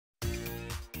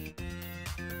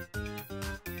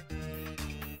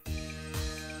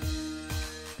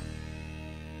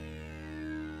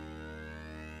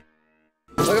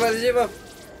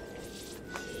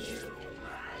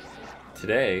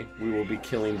Today, we will be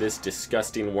killing this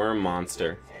disgusting worm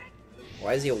monster.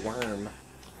 Why is he a worm?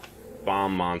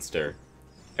 Bomb monster.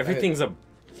 Everything's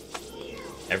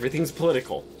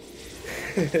political.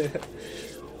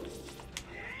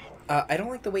 I don't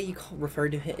like the way you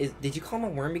referred to him. Did you call him a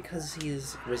worm because he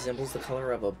resembles the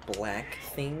color of a black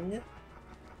thing?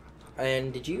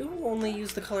 And did you only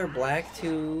use the color black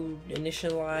to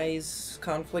initialize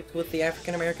conflict with the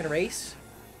African American race?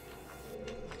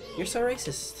 You're so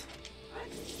racist.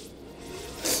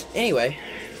 Anyway.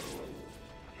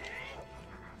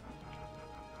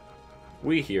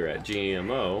 We here at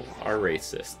GMO are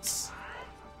racists.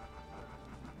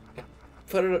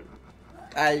 Put it...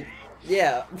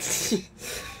 yeah.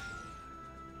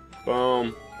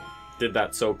 Boom. Did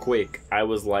that so quick. I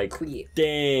was like,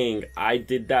 dang, I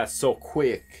did that so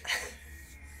quick.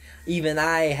 Even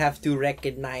I have to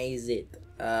recognize it.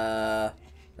 That's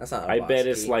not a I boss bet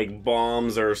it's key. like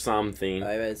bombs or something.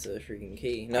 I bet it's a freaking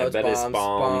key. No, I it's bet bombs. it's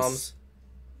bombs.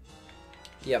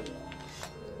 Yep.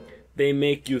 They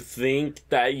make you think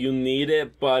that you need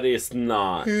it, but it's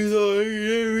not. Hey,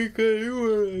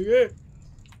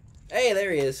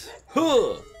 there he is.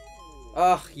 Huh.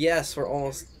 Oh, yes, we're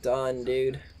almost done,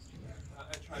 dude.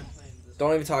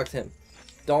 Don't even talk to him.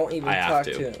 Don't even talk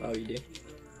to him. Oh, you do?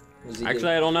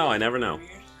 Actually, I don't know. I never know.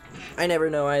 I never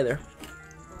know either.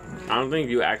 I don't think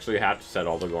you actually have to set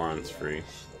all the Gorons free.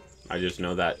 I just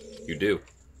know that you do.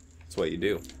 That's what you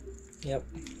do. Yep.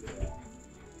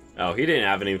 Oh, he didn't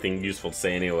have anything useful to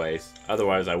say anyways.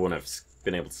 Otherwise, I wouldn't have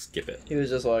been able to skip it. He was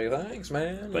just like, thanks,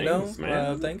 man. Thanks,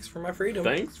 man. Thanks for my freedom.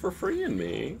 Thanks for freeing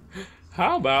me.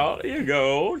 How about you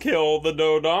go kill the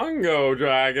Dodongo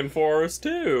dragon for us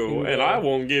too, and I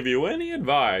won't give you any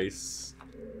advice.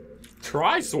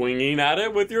 Try swinging at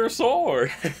it with your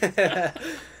sword.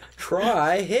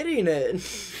 Try hitting it.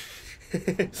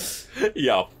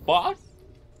 Ya fuck.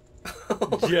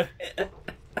 Yeah.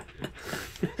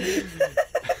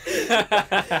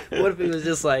 What if he was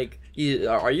just like,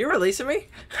 are you releasing me?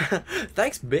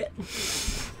 Thanks, bit.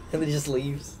 And then he just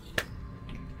leaves.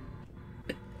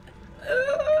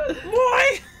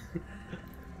 Boy!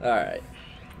 Alright.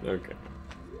 Okay.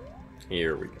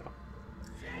 Here we go.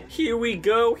 Here we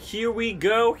go, here we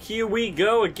go, here we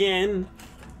go again.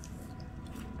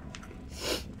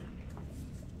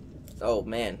 Oh,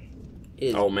 man.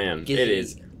 Oh, man. It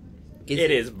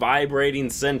is vibrating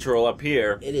central up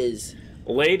here. It is.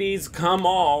 Ladies, come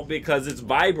all, because it's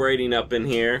vibrating up in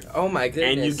here. Oh my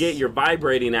goodness. And you get your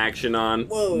vibrating action on.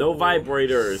 Whoa. No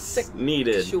vibrators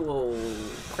needed. Sexual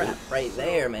crap right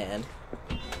there, man.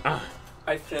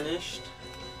 I finished.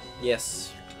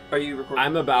 Yes. Are you recording?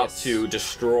 I'm about to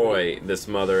destroy this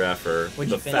mother effer.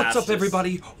 What's up,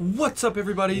 everybody? What's up,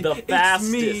 everybody? The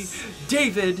fastest. It's me,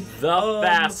 David. The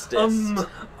fastest.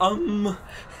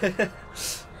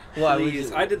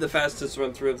 Please, I did the fastest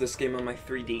run through of this game on my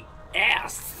 3D.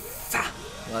 Ass.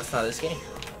 Well, that's not this game.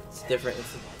 It's different.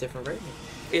 It's a different version.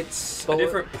 It's a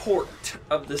different port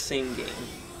of the same game.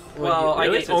 Well, I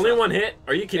guess only one hit?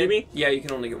 Are you kidding me? Yeah, you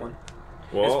can only get one.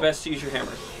 Well, it's best to use your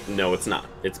hammer. No, it's not.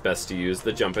 It's best to use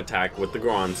the jump attack with the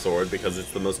Goron sword because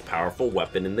it's the most powerful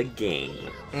weapon in the game.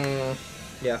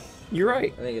 Yeah. You're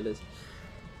right. I think it is.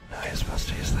 No, you're supposed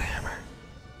to use the hammer.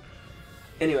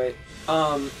 Anyway,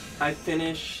 I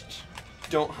finished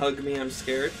Don't Hug Me, I'm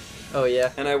Scared. Oh,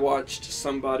 yeah. And I watched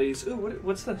somebody's... Ooh,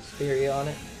 what's this? Theory on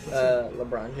it.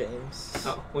 LeBron James.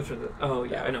 Oh, which was it? Oh,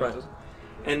 yeah, I know what it is.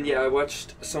 And yeah, I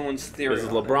watched someone's theory. Is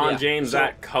LeBron James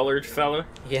that colored fella?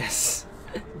 Yes.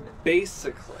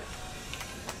 Basically.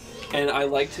 And I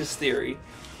liked his theory.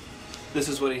 This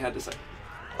is what he had to say.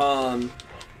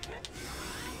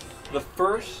 The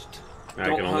first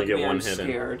Don't Hug Me, I'm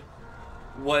Scared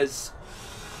was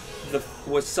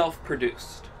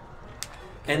self-produced.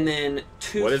 And then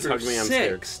 2 through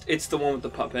 6, it's the one with the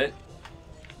puppet.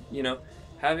 You know,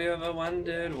 have you ever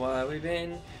wondered why we've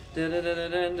been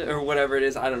or whatever it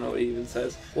is? I don't know what he even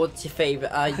says. What's your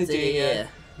favorite idea?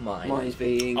 Mine's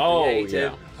being created.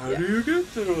 Yeah. How do you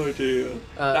get that idea?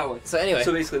 That one. So anyway.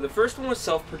 So basically, the first one was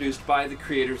self-produced by the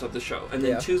creators of the show, and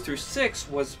then 2 through 6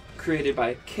 was created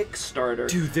by Kickstarter.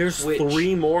 Dude, there's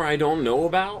 3 more I don't know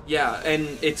about. Yeah, and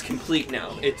it's complete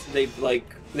now.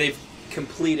 They've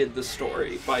completed the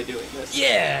story by doing this.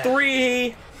 Yeah.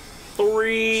 3.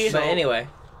 But anyway,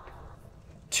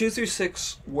 2 through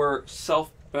 6 were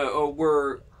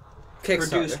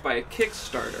produced by a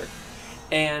Kickstarter,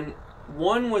 and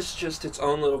 1 was just its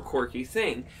own little quirky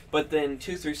thing, but then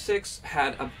 2 through 6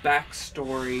 had a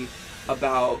backstory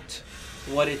about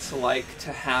what it's like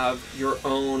to have your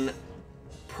own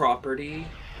property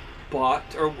bought,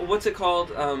 or what's it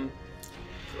called?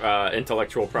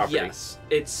 intellectual property. Yes,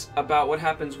 it's about what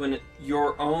happens when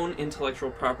your own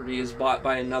intellectual property is bought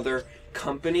by another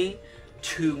company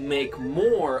to make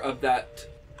more of that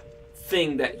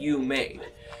thing that you made.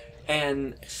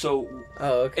 And so,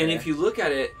 and if you look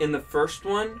at it, in the first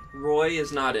one, Roy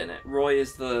is not in it. Roy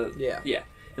is the... Yeah.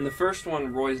 In the first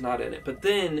one, Roy's not in it. But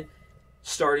then,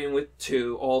 starting with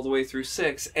 2, all the way through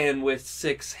 6, and with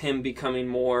 6, him becoming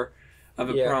more of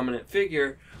a prominent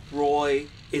figure, Roy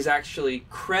is actually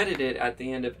credited at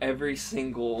the end of every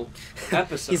single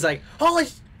episode. He's like, holy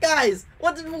guys,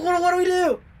 what do we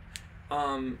do?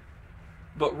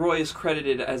 But Roy is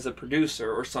credited as a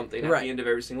producer or something at the end of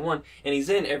every single one, and he's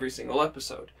in every single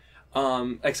episode,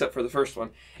 except for the first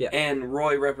one. Yeah. And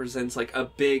Roy represents like a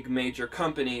big major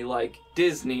company like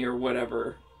Disney or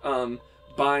whatever,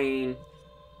 buying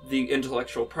the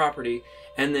intellectual property,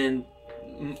 and then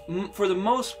for the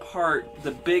most part,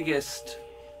 the biggest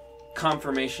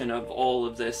confirmation of all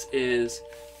of this is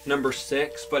number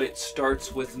 6, but it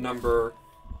starts with number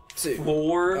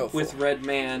 4 with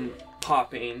Redman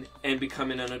popping and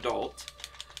becoming an adult.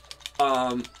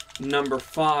 Number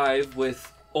 5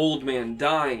 with Old Man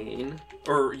dying,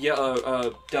 or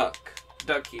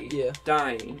Ducky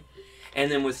dying, and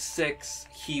then with 6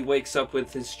 he wakes up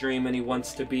with his dream and he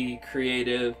wants to be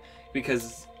creative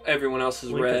because everyone else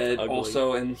is red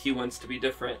also, and he wants to be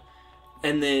different.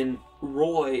 And then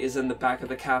Roy is in the back of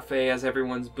the cafe as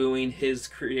everyone's booing his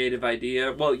creative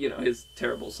idea. Well, you know, his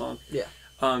terrible song. Yeah.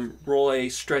 Roy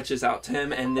stretches out to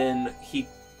him, and then he,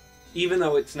 even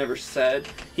though it's never said,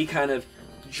 he kind of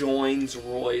joins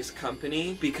Roy's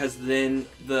company, because then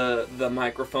the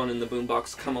microphone and the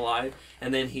boombox come alive,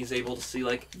 and then he's able to see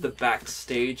like the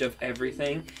backstage of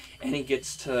everything, and he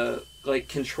gets to like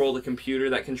control the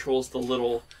computer that controls the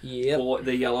little boy,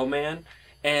 the yellow man.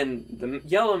 And the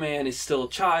yellow man is still a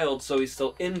child, so he's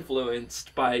still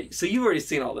influenced by... So you've already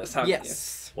seen all this, haven't you?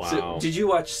 Yes. Wow. So, did you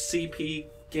watch CP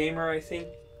Gamer, I think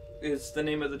is the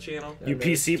name of the channel? You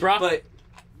PC, bro? But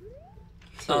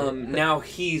now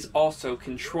he's also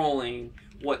controlling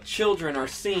what children are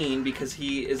seeing, because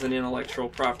he is an intellectual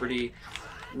property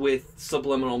with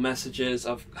subliminal messages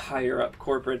of higher up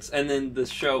corporates. And then the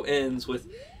show ends with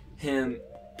him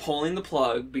pulling the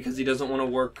plug because he doesn't want to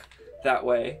work that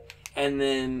way. And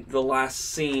then the last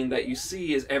scene that you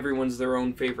see is everyone's their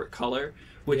own favorite color,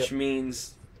 which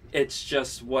means it's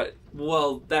just what...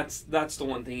 Well, that's the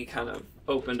one thing he kind of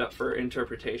opened up for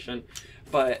interpretation.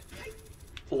 But,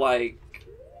 like...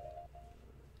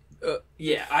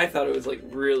 yeah, I thought it was, like,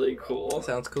 really cool.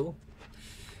 Sounds cool.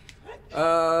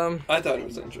 I thought it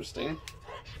was interesting.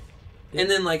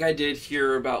 And then, like, I did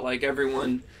hear about, like,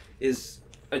 everyone is...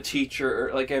 a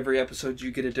teacher, like every episode you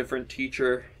get a different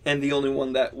teacher, and the only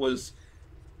one that was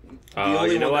a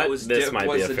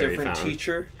different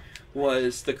teacher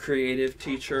was the creative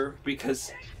teacher,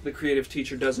 because the creative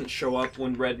teacher doesn't show up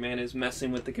when Redman is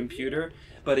messing with the computer,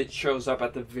 but it shows up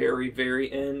at the very,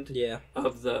 very end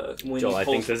of the... Joel, I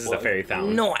think this is a fairy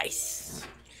fountain. Nice!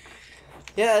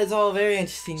 Yeah, it's all very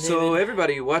interesting, David. So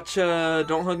everybody, watch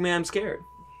Don't Hug Me, I'm Scared.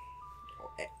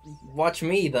 Watch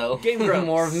me, though. Game Grumps.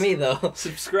 More of me, though.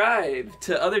 Subscribe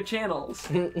to other channels.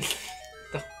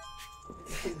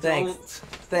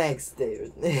 Thanks,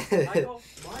 David. Michael?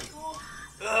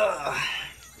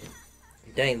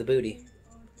 Dang, the booty.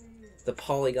 The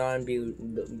polygon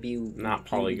Not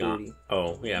polygon. Booty.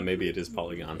 Oh, yeah, maybe it is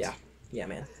polygons. Yeah,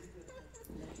 man.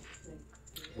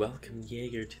 Welcome,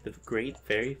 Jaeger, to the great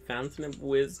fairy fountain of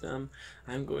wisdom.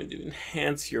 I'm going to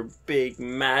enhance your big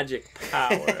magic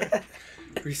power.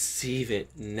 Receive it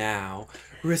now.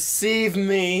 Receive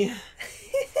me.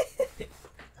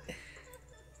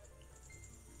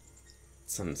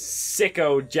 Some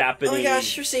sicko Japanese... Oh my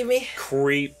gosh, receive me.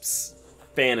 ...creeps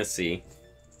fantasy.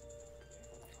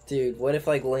 Dude, what if,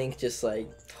 like, Link just, like...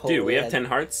 Totally Dude, we have 10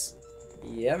 hearts?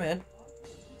 Yeah, man.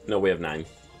 No, we have 9.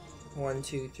 1,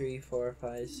 2, 3, 4,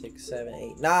 5, 6, 7,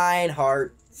 8, 9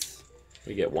 hearts.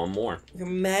 We get one more. Your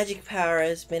magic power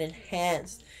has been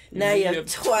enhanced. Now you have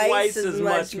twice as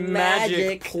much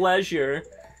magic. Pleasure.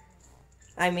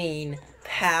 I mean,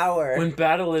 power. When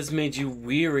battle has made you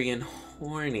weary and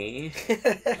horny,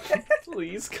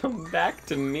 please come back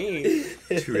to me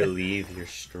to relieve your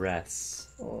stress.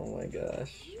 Oh my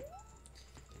gosh.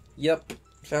 Yep,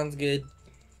 sounds good.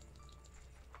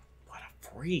 What a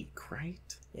freak, right?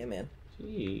 Yeah, man.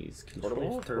 Jeez,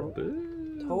 control her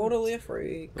boo. Totally a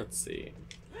freak. Let's see.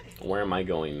 Where am I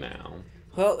going now?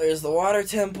 Well, there's the water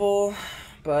temple,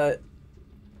 but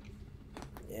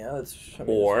yeah, that's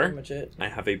pretty much it. I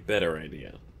have a better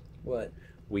idea. What?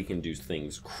 We can do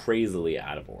things crazily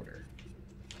out of order.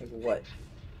 Like what?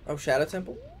 Oh, Shadow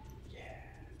Temple? Yeah.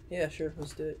 Yeah, sure,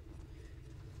 let's do it.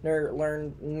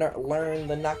 learn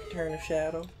the Nocturne of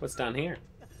Shadow. What's down here?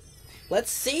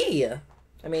 Let's see.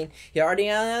 I mean, you're already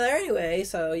out there anyway,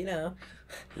 so you know.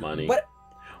 Money. What?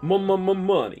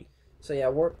 Money. So yeah,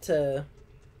 warp to.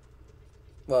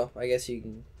 Well, I guess you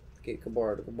can get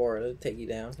Gabora to take you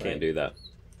down. Can't do that.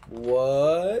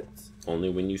 What? Only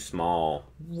when you small.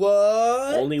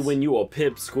 What? Only when you a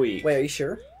pipsqueak. Wait, are you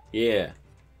sure? Yeah.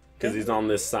 Because he's on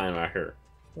this sign right here.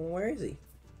 Well, where is he?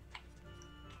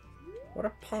 What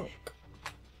a punk.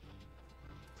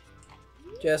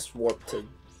 Just warp to...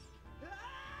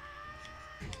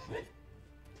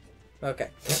 Okay.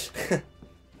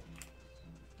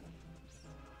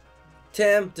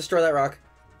 Tim, destroy that rock.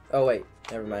 Oh, wait.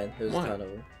 Never mind. There's a ton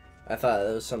over. I thought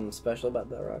there was something special about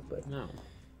that rock, but... No.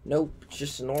 Nope. It's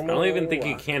just a normal I don't even think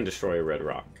rock. you can destroy a red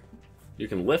rock. You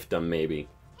can lift them, maybe.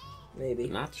 Maybe.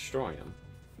 Not destroy them.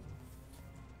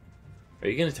 Are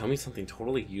you going to tell me something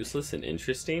totally useless and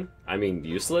interesting? I mean,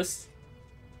 useless?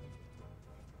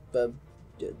 But...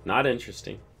 Not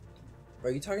interesting.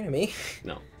 Are you talking to me?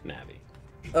 No, Navi.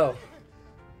 Oh.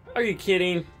 Are you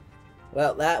kidding?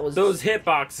 Well, that was... Those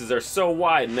hitboxes are so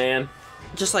wide, man.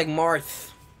 Just like Marth.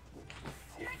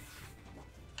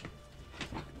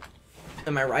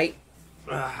 Am I right?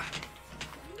 Ugh.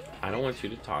 I don't want you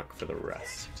to talk for the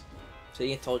rest.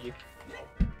 See, I told you.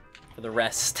 For the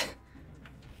rest.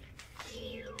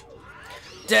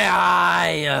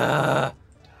 Die!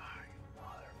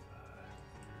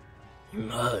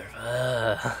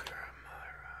 Motherfucker.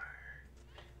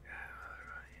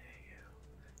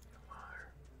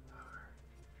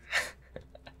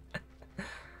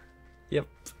 Yep.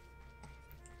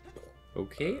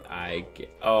 Okay, I get...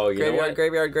 Oh, you know what?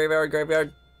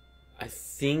 Graveyard. I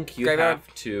think you Graveyard.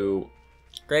 have to...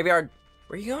 Graveyard.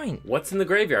 Where are you going? What's in the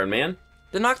graveyard, man?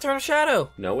 The Nocturnal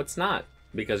Shadow. No, it's not.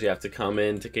 Because you have to come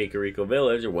into Kakariko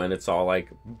Village when it's all, like,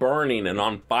 burning and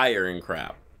on fire and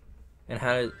crap. And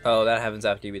how does... Oh, that happens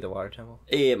after you beat the Water Temple.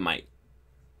 It might.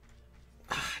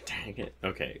 Ah, dang it.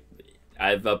 Okay.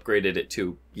 I've upgraded it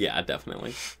to... Yeah,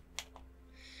 definitely.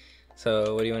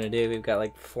 So, what do you want to do? We've got,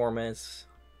 like, 4 minutes...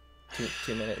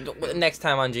 2 minutes. Next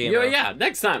time on GMO. Yeah,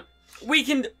 next time.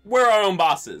 We're our own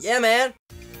bosses. Yeah, man.